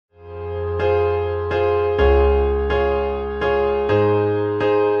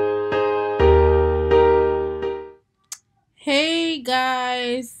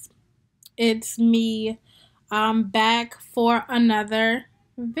It's me. Back for another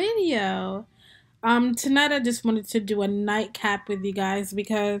video. Tonight I just wanted to do a nightcap with you guys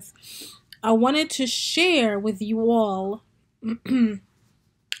because I wanted to share with you all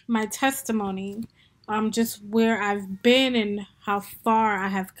my testimony. Just where I've been and how far I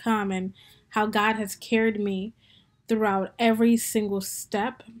have come and how God has carried me throughout every single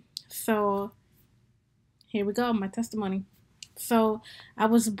step. So here we go, my testimony. So I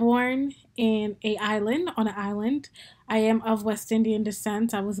was born in a island on an island. I am of West Indian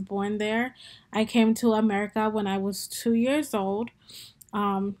descent. I was born there. I came to America when I was 2 years old.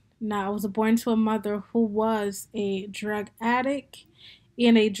 Now I was born to a mother who was a drug addict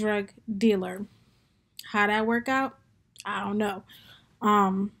and a drug dealer. How that work out? I don't know.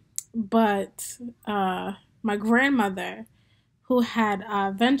 Um, but my grandmother, who had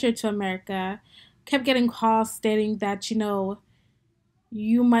ventured to America, kept getting calls stating that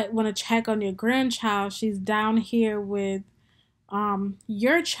you might want to check on your grandchild. She's down here with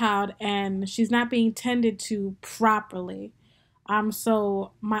your child and she's not being tended to properly.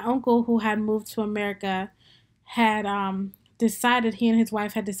 So my uncle, who had moved to America, had decided, he and his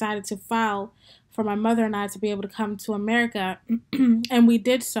wife had decided to file for my mother and I to be able to come to America. And we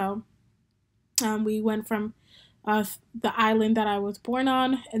did so. We went from the island that I was born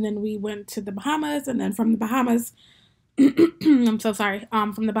on, and then we went to the Bahamas, and then from the Bahamas, I'm so sorry.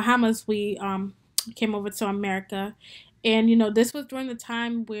 From the Bahamas, we came over to America, and this was during the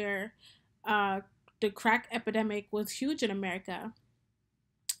time where uh, the crack epidemic was huge in America.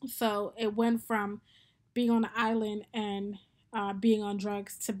 So it went from being on the island and being on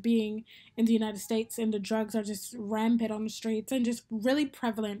drugs to being in the United States, and the drugs are just rampant on the streets and just really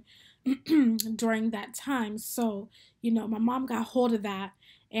prevalent during that time. So, my mom got hold of that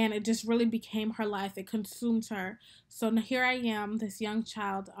and it just really became her life. It consumed her. So now here I am, this young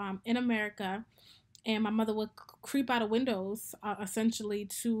child in America, and my mother would creep out of windows essentially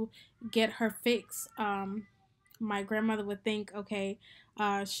to get her fix. My grandmother would think, okay,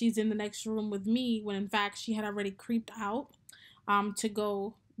 she's in the next room with me, when in fact she had already creeped out to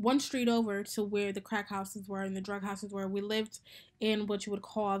go one street over to where the crack houses were and the drug houses were. We lived in what you would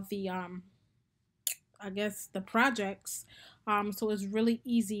call the, I guess, the projects. So it was really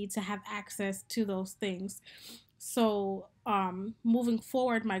easy to have access to those things. So moving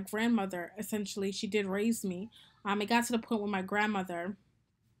forward, my grandmother, essentially, she did raise me. It got to the point where my grandmother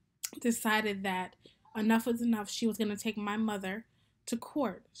decided that enough was enough. She was going to take my mother to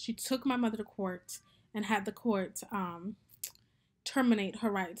court. She took my mother to court and had the court terminate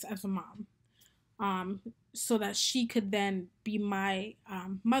her rights as a mom, so that she could then be my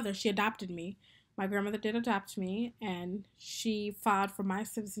mother. She adopted me. My grandmother did adopt me, and she filed for my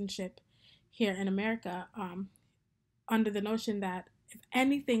citizenship here in America, under the notion that if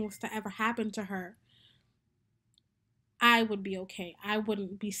anything was to ever happen to her, I would be okay. I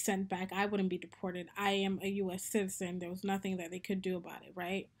wouldn't be sent back. I wouldn't be deported. I am a U.S. citizen. There was nothing that they could do about it,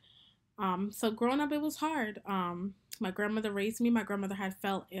 right? So growing up, it was hard. My grandmother raised me. My grandmother had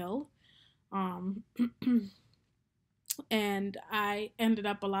fell ill. Um, and I ended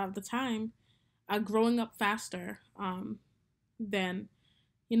up a lot of the time growing up faster than,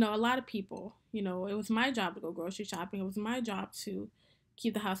 a lot of people. It was my job to go grocery shopping. It was my job to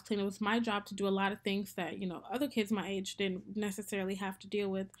keep the house clean. It was my job to do a lot of things that, other kids my age didn't necessarily have to deal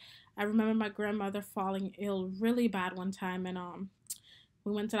with. I remember my grandmother falling ill really bad one time, and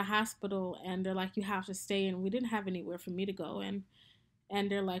we went to the hospital, and they're like, you have to stay, and we didn't have anywhere for me to go, and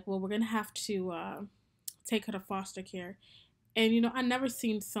they're like, well, we're gonna have to take her to foster care. And I never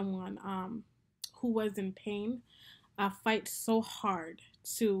seen someone who was in pain fight so hard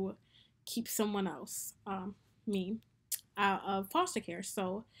to keep someone else, me, out of foster care.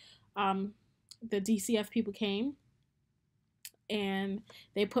 So the DCF people came and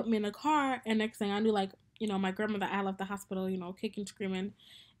they put me in a car, and next thing I knew, like, my grandmother, I left the hospital, kicking, screaming,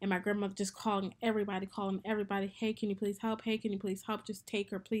 and my grandmother just calling everybody, hey, can you please help? Hey, can you please help? Just take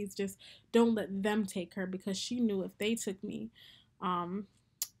her, please. Just don't let them take her, because she knew if they took me,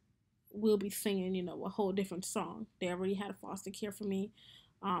 we'll be singing, a whole different song. They already had a foster care for me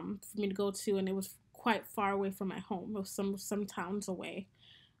to go to, and it was quite far away from my home. It was some towns away.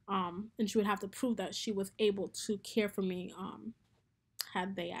 And she would have to prove that she was able to care for me,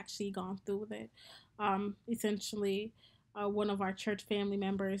 had they actually gone through with it. Essentially, one of our church family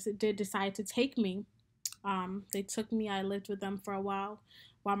members did decide to take me. They took me. I lived with them for a while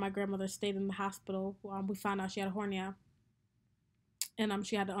my grandmother stayed in the hospital. We found out she had a hernia, and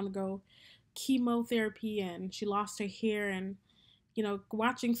she had to undergo chemotherapy, and she lost her hair. And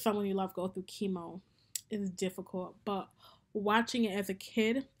watching someone you love go through chemo is difficult, but watching it as a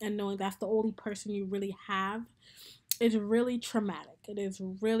kid and knowing that's the only person you really have is really traumatic. It is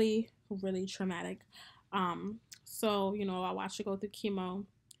really, really traumatic. So, I watched her go through chemo.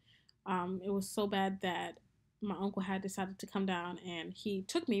 It was so bad that my uncle had decided to come down and he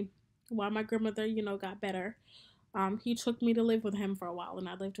took me while my grandmother, got better. He took me to live with him for a while, and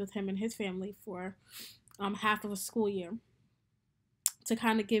I lived with him and his family for half of a school year to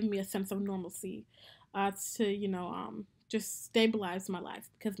kind of give me a sense of normalcy, to just stabilize my life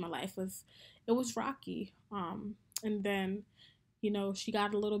because my life was rocky. And then she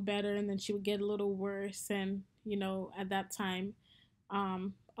got a little better, and then she would get a little worse, and at that time,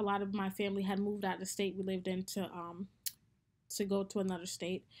 a lot of my family had moved out of the state we lived in to go to another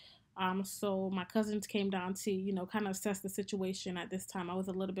state. So my cousins came down to kind of assess the situation. At this time, I was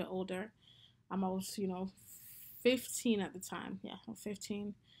a little bit older. I was 15 at the time. Yeah, I was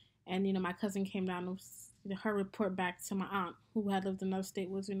 15. And my cousin came down and her report back to my aunt who had lived in another state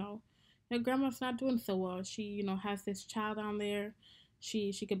was your grandma's not doing so well. She has this child down there.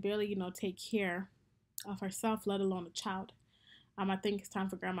 She could barely take care of herself, let alone a child. I think it's time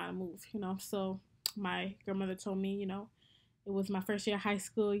for grandma to move. So my grandmother told me it was my first year of high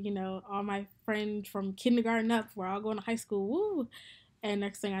school. All my friends from kindergarten up were all going to high school. Woo! And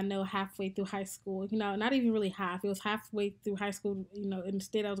next thing I know, halfway through high school, not even really half. It was halfway through high school, in the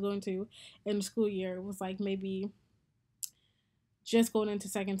state I was going to in the school year. It was like maybe just going into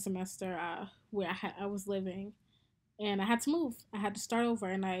second semester, where I was living. And I had to move. I had to start over.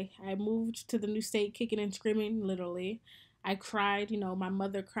 And I moved to the new state kicking and screaming, literally. I cried. My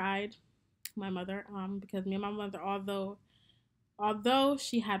mother cried. My mother, because me and my mother, although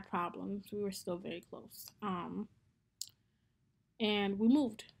she had problems, we were still very close. And we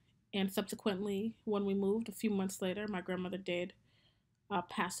moved. And subsequently, when we moved, a few months later, my grandmother did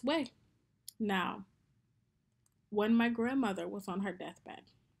pass away. Now, when my grandmother was on her deathbed,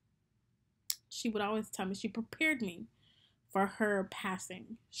 she would always tell me, she prepared me for her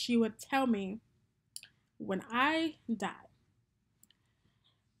passing. She would tell me, when I die,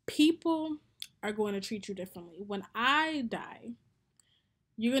 people are going to treat you differently. When I die,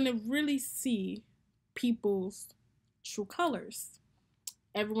 you're going to really see people's true colors.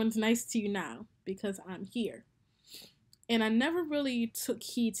 Everyone's nice to you now because I'm here. And I never really took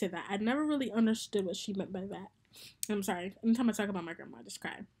heed to that. I never really understood what she meant by that. I'm sorry. Anytime I talk about my grandma, I just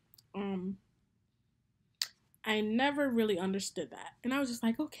cry. I never really understood that. And I was just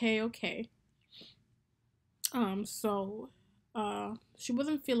like, okay. So she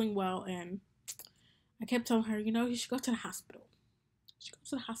wasn't feeling well, and I kept telling her, you should go to the hospital. She goes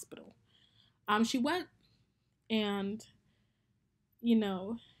to the hospital. She went, and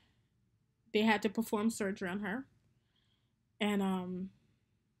they had to perform surgery on her, and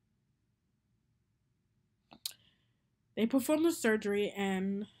they performed the surgery,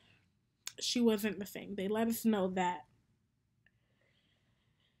 and she wasn't the same. They let us know that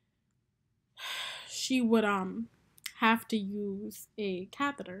she would have to use a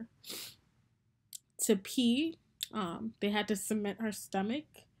catheter to pee. They had to cement her stomach.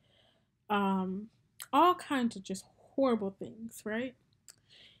 All kinds of just horrible things, right?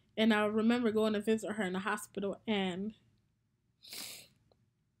 And I remember going to visit her in the hospital and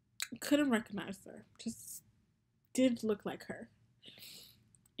couldn't recognize her. Just didn't look like her.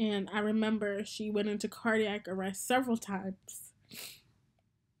 And I remember she went into cardiac arrest several times.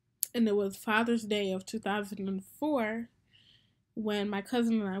 And it was Father's Day of 2004 when my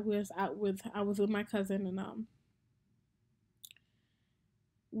cousin and I was with my cousin, and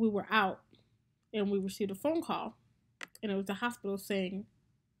we were out, and we received a phone call, and it was the hospital saying,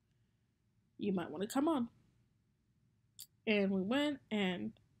 you might want to come on. And we went,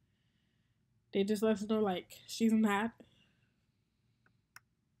 and they just let us know, like, she's not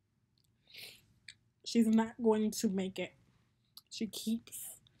going to make it. She keeps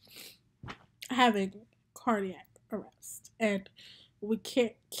having cardiac arrest, and we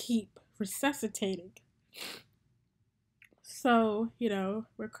can't keep resuscitating. So,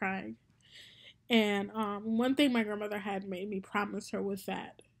 we're crying. And one thing my grandmother had made me promise her was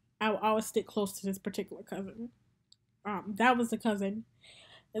that I would always stick close to this particular cousin. That was the cousin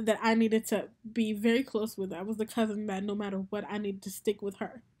that I needed to be very close with. That was the cousin that no matter what, I needed to stick with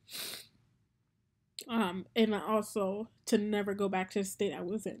her. And also to never go back to the state I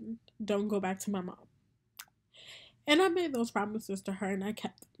was in. Don't go back to my mom. And I made those promises to her, and I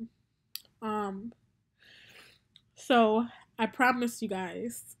kept them. So I promise you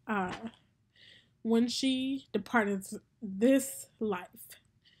guys, when she departed this life,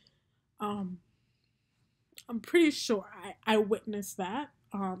 I'm pretty sure I witnessed that,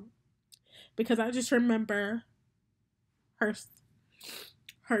 because I just remember her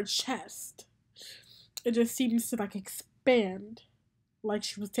her chest. It just seems to like expand, like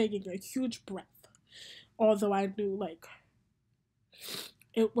she was taking a huge breath. Although I knew like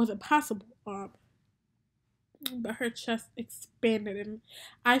it wasn't possible. But her chest expanded, and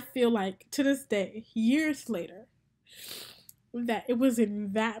I feel like to this day, years later, that it was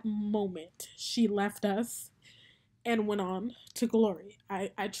in that moment she left us and went on to glory.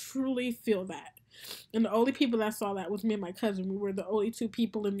 I truly feel that. And the only people that saw that was me and my cousin. We were the only two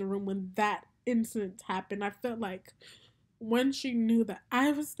people in the room when that incident happened. I felt like when she knew that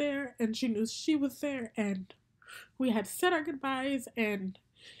I was there and she knew she was there and we had said our goodbyes and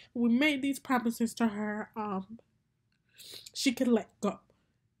we made these promises to her, she could let go.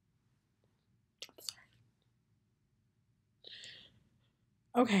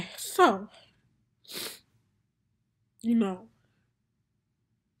 Okay, so, you know.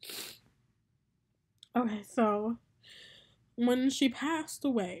 Okay, so when she passed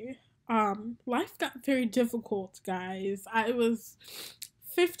away, life got very difficult, guys. I was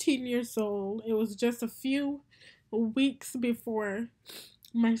 15 years old. It was just a few weeks before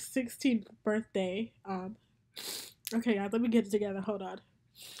my 16th birthday. Okay, guys, let me get it together. Hold on.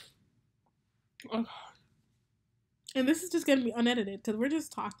 Okay. And this is just gonna be unedited because we're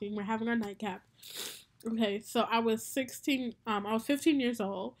just talking. We're having our nightcap. Okay, so I was 16. I was 15 years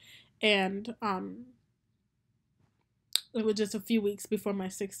old, and it was just a few weeks before my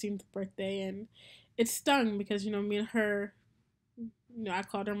 16th birthday, and it stung because me and her, I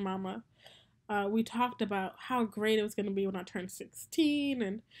called her mama. We talked about how great it was gonna be when I turned 16,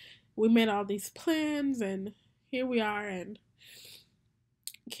 and we made all these plans, and here we are, and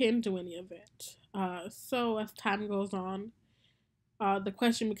can't do any of it. So as time goes on, the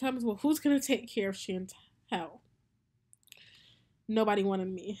question becomes, well, who's gonna take care of Chantel? Nobody wanted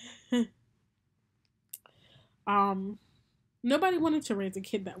me. Nobody wanted to raise a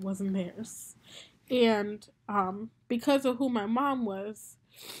kid that wasn't theirs, and because of who my mom was,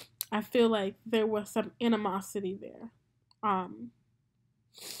 I feel like there was some animosity there.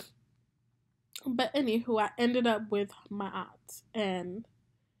 But anywho, I ended up with my aunt, and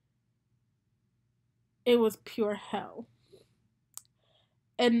it was pure hell.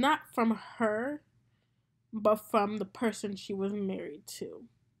 And not from her, but from the person she was married to.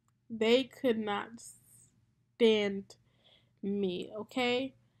 They could not stand me,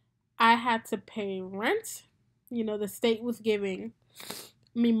 okay? I had to pay rent. The state was giving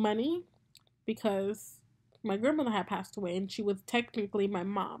me money because my grandmother had passed away and she was technically my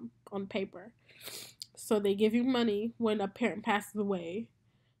mom on paper. So they give you money when a parent passes away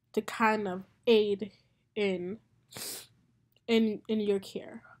to kind of aid in your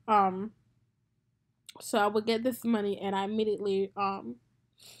care. So I would get this money and I immediately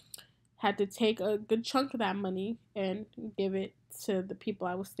had to take a good chunk of that money and give it to the people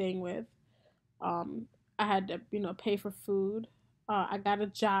I was staying with. I had to, pay for food. I got a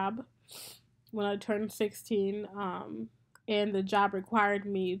job when I turned 16, and the job required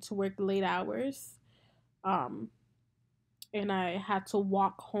me to work late hours. And I had to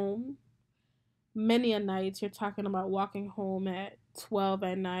walk home many a night. You're talking about walking home at 12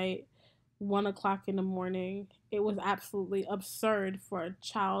 at night, 1 o'clock in the morning. It was absolutely absurd for a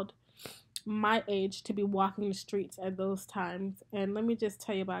child my age to be walking the streets at those times. And let me just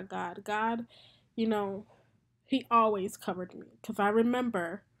tell you about God. God, he always covered me, because I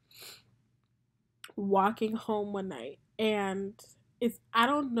remember walking home one night, and I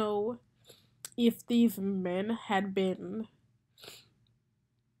don't know if these men had been,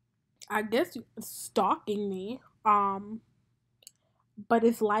 I guess, stalking me, but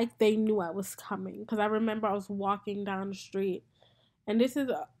it's like they knew I was coming, because I remember I was walking down the street, and this is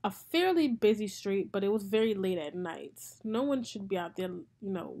a fairly busy street, but it was very late at night. No one should be out there,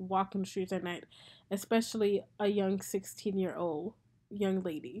 walking the streets at night, especially a young 16-year-old young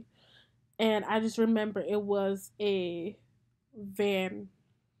lady. And I just remember it was a van,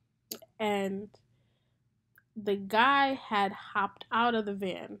 and the guy had hopped out of the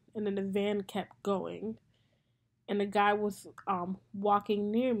van, and then the van kept going, and the guy was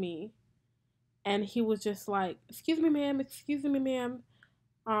walking near me, and he was just like, excuse me ma'am,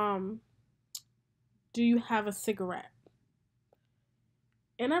 do you have a cigarette?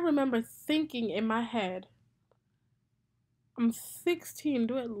 And I remember thinking in my head, I'm 16,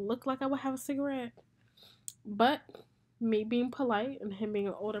 do it look like I would have a cigarette? But me being polite and him being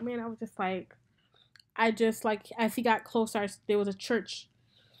an older man, I was just like, as he got closer, there was a church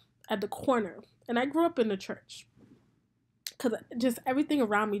at the corner, and I grew up in the church, because just everything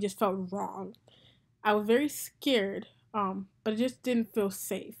around me just felt wrong. I was very scared, but it just didn't feel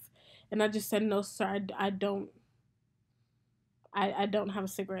safe, and I just said, no sir, I don't I don't have a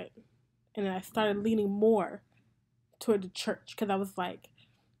cigarette. And I started leaning more toward the church because I was like,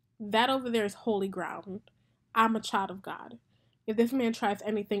 that over there is holy ground. I'm a child of God. If this man tries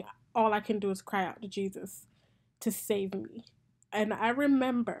anything, all I can do is cry out to Jesus to save me. And I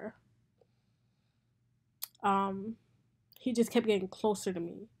remember um, he just kept getting closer to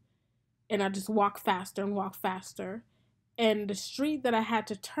me. And I just walked faster and walked faster. And the street that I had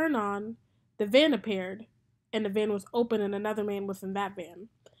to turn on, the van appeared. And the van was open and another man was in that van.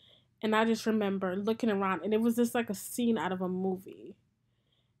 And I just remember looking around and it was just like a scene out of a movie.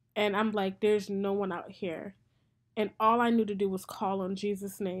 And I'm like, there's no one out here. And all I knew to do was call on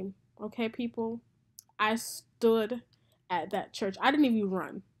Jesus' name. Okay, people? I stood at that church. I didn't even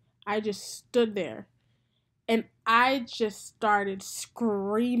run. I just stood there. And I just started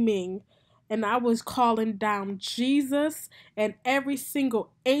screaming. And I was calling down Jesus and every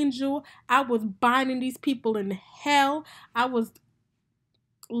single angel. I was binding these people in hell.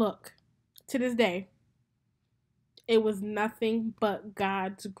 Look, to this day, it was nothing but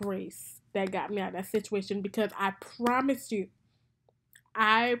God's grace that got me out of that situation because I promise you,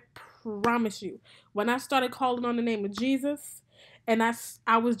 when I started calling on the name of Jesus, and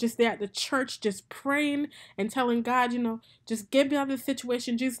I was just there at the church just praying and telling God, just get me out of this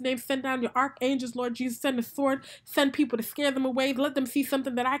situation. In Jesus' name, send down your archangels, Lord Jesus, send a sword, send people to scare them away, let them see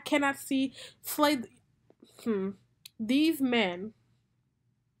something that I cannot see, slay. These men,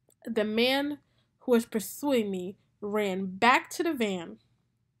 the man who was pursuing me, ran back to the van,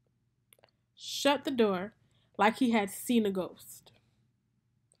 shut the door like he had seen a ghost.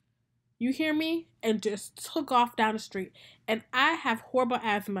 You hear me? And just took off down the street. And I have horrible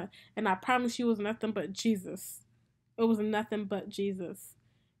asthma, and I promise you it was nothing but Jesus. It was nothing but Jesus.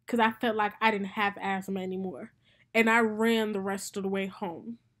 Because I felt like I didn't have asthma anymore. And I ran the rest of the way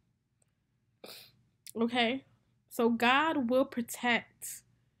home. Okay? So God will protect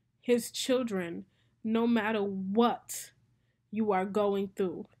his children no matter what you are going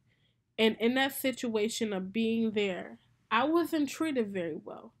through. And in that situation of being there, I wasn't treated very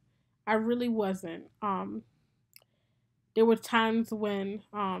well. I really wasn't. There were times when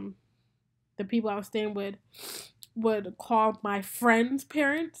the people I was staying with would call my friends'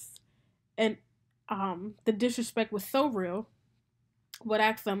 parents, and the disrespect was so real. Would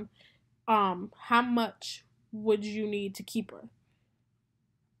ask them, how much would you need to keep her?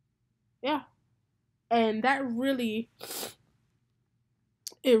 Yeah, and that really,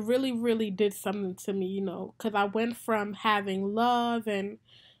 it really, really did something to me, because I went from having love and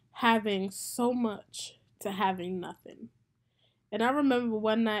having so much to having nothing. And I remember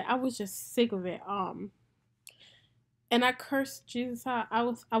one night I was just sick of it. And I cursed Jesus out. I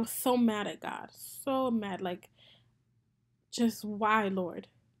was so mad at God. So mad. Like, just why, Lord,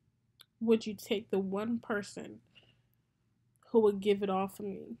 would you take the one person who would give it all for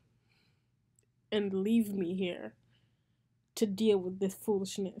me and leave me here to deal with this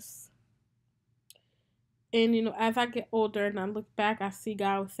foolishness? And as I get older and I look back, I see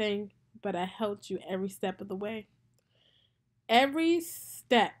God saying, but I helped you every step of the way. Every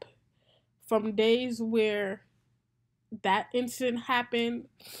step, from days where that incident happened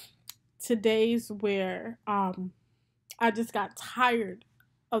to days where I just got tired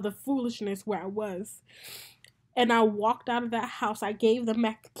of the foolishness where I was. And I walked out of that house. I gave them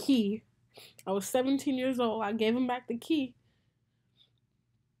back the key. I was 17 years old. I gave them back the key.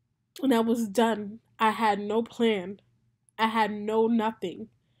 And I was done. I had no plan. I had no nothing.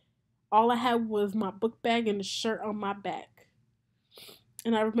 All I had was my book bag and the shirt on my back.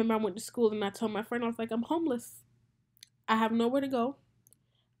 And I remember I went to school and I told my friend, I was like, I'm homeless. I have nowhere to go.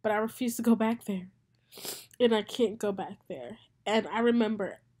 But I refuse to go back there. And I can't go back there. And I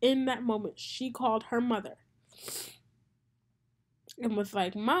remember in that moment, she called her mother and was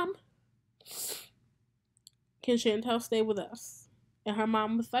like, Mom, can Chantel stay with us? And her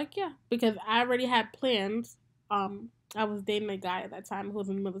mom was like, yeah, because I already had plans. I was dating a guy at that time who was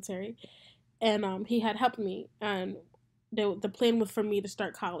in the military, and he had helped me, and the plan was for me to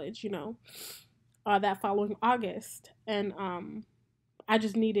start college, that following August, and I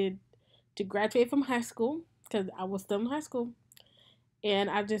just needed to graduate from high school because I was still in high school, and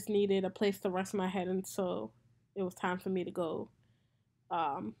I just needed a place to rest my head until it was time for me to go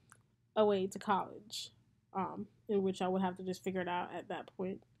away to college, in which I would have to just figure it out at that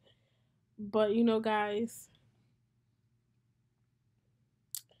point. But guys,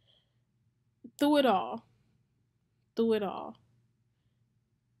 through it all,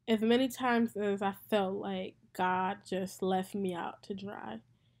 as many times as I felt like God just left me out to dry,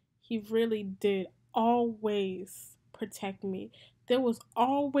 He really did always protect me. there was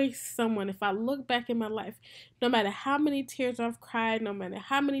always someone. If I look back in my life, no matter how many tears I've cried, no matter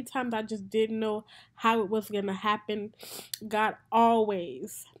how many times I just didn't know how it was going to happen, God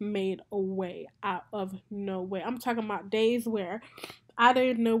always made a way out of no way. I'm talking about days where I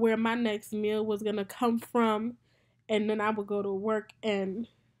didn't know where my next meal was going to come from. And then I would go to work, and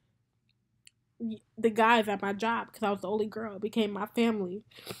the guys at my job, because I was the only girl, became my family.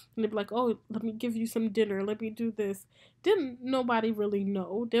 And they'd be like, oh, let me give you some dinner. Let me do this. Didn't nobody really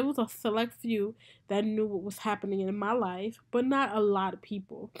know. There was a select few that knew what was happening in my life, but not a lot of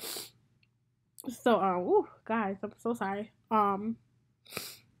people. So, guys, I'm so sorry. Hold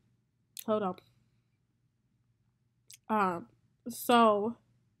on. So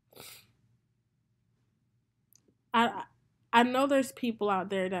I I know there's people out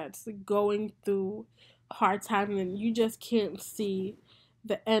there that's going through hard times and you just can't see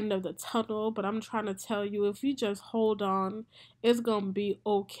the end of the tunnel, but I'm trying to tell you, if you just hold on, it's going to be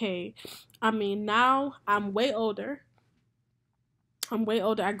okay. I mean, now I'm way older. I'm way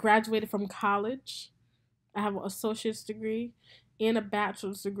older. I graduated from college. I have an associate's degree and a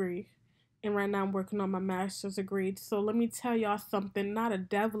bachelor's degree. And right now I'm working on my master's degree. So let me tell y'all something. Not a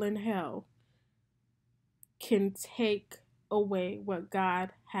devil in hell can take away what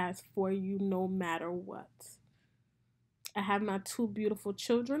God has for you no matter what. I have my two beautiful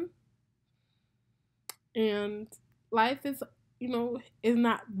children. And life is, is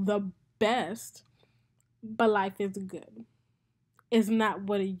not the best, but life is good. It's not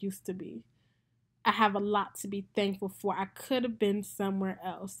what it used to be. I have a lot to be thankful for. I could have been somewhere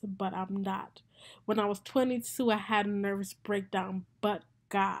else, but I'm not. When I was 22, I had a nervous breakdown, but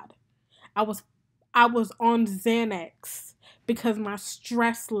God. I was I was on Xanax because my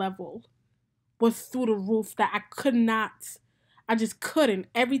stress level was through the roof that I just couldn't.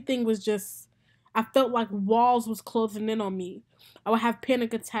 Everything was just, I felt like walls was closing in on me. I would have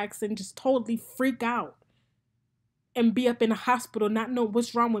panic attacks and just totally freak out and be up in the hospital, not know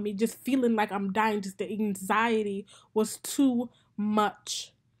what's wrong with me, just feeling like I'm dying. Just the anxiety was too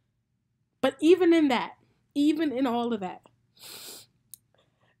much. But even in all of that,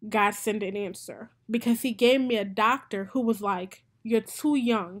 God sent an answer, because he gave me a doctor who was like, you're too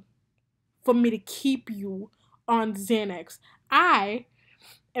young for me to keep you on Xanax. I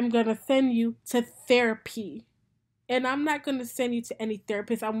am going to send you to therapy. And I'm not going to send you to any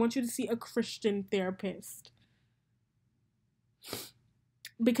therapist. I want you to see a Christian therapist,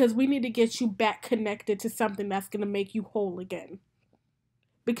 because we need to get you back connected to something that's going to make you whole again.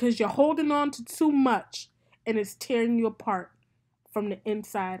 Because you're holding on to too much and it's tearing you apart from the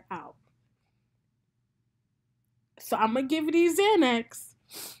inside out. So I'm going to give you these Xanax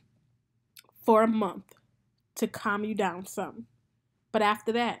for a month to calm you down some. But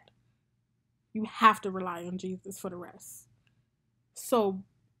after that, you have to rely on Jesus for the rest. So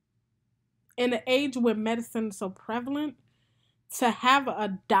in an age where medicine is so prevalent, to have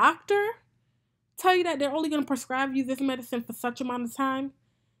a doctor tell you that they're only going to prescribe you this medicine for such amount of time,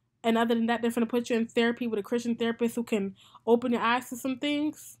 and other than that, they're going to put you in therapy with a Christian therapist who can open your eyes to some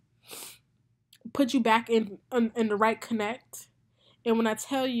things, put you back in the right connect. And when I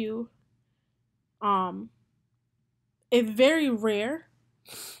tell you, it's very rare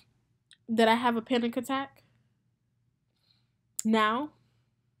that I have a panic attack now.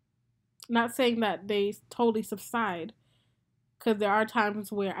 Not saying that they totally subside, because there are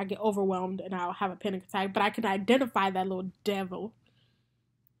times where I get overwhelmed and I'll have a panic attack, but I can identify that little devil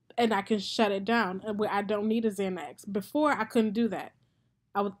and I can shut it down, and where I don't need a Xanax. Before, I couldn't do that.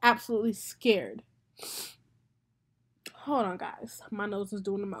 I was absolutely scared. Hold on, guys. My nose is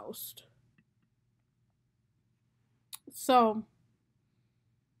doing the most. So,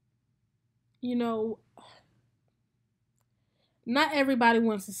 not everybody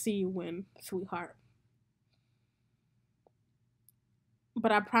wants to see you win, sweetheart.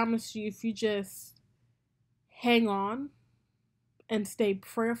 But I promise you, if you just hang on and stay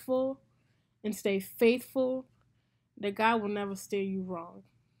prayerful and stay faithful, that God will never steer you wrong.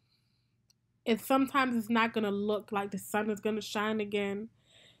 And sometimes it's not going to look like the sun is going to shine again.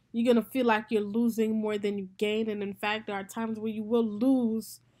 You're going to feel like you're losing more than you gain. And in fact, there are times where you will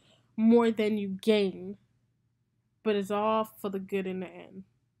lose more than you gain. But it's all for the good in the end.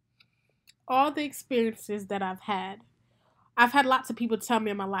 All the experiences that I've had lots of people tell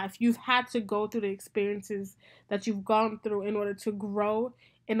me in my life, you've had to go through the experiences that you've gone through in order to grow,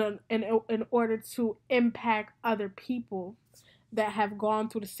 in order to impact other people that have gone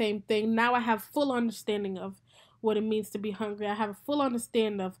through the same thing. Now I have full understanding of what it means to be hungry. I have a full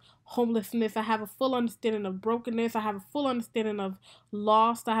understanding of homelessness. I have a full understanding of brokenness. I have a full understanding of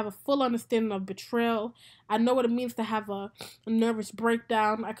loss. I have a full understanding of betrayal. I know what it means to have a nervous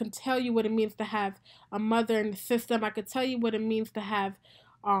breakdown. I can tell you what it means to have a mother in the system. I can tell you what it means to have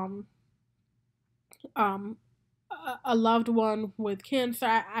um, um, a loved one with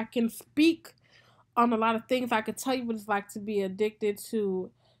cancer. I can speak on a lot of things. I could tell you what it's like to be addicted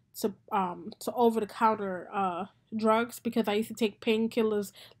to over the counter drugs, because I used to take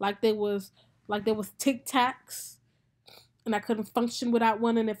painkillers like they was Tic Tacs, and I couldn't function without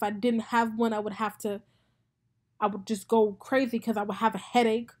one. And if I didn't have one, I would just go crazy because I would have a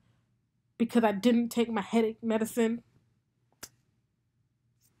headache because I didn't take my headache medicine.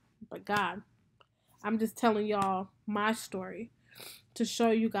 But God, I'm just telling y'all my story to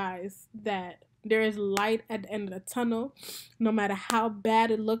show you guys that there is light at the end of the tunnel. No matter how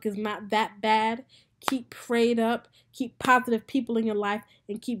bad it looks, it's not that bad. Keep prayed up, keep positive people in your life,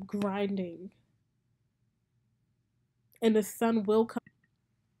 and keep grinding. And the sun will come.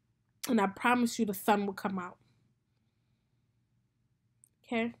 And I promise you the sun will come out.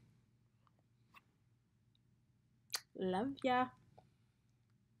 Okay? Love ya.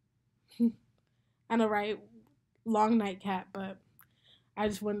 I know, right? Long nightcap, but I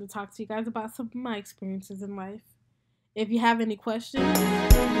just wanted to talk to you guys about some of my experiences in life. If you have any questions,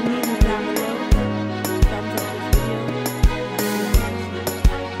 leave them down below.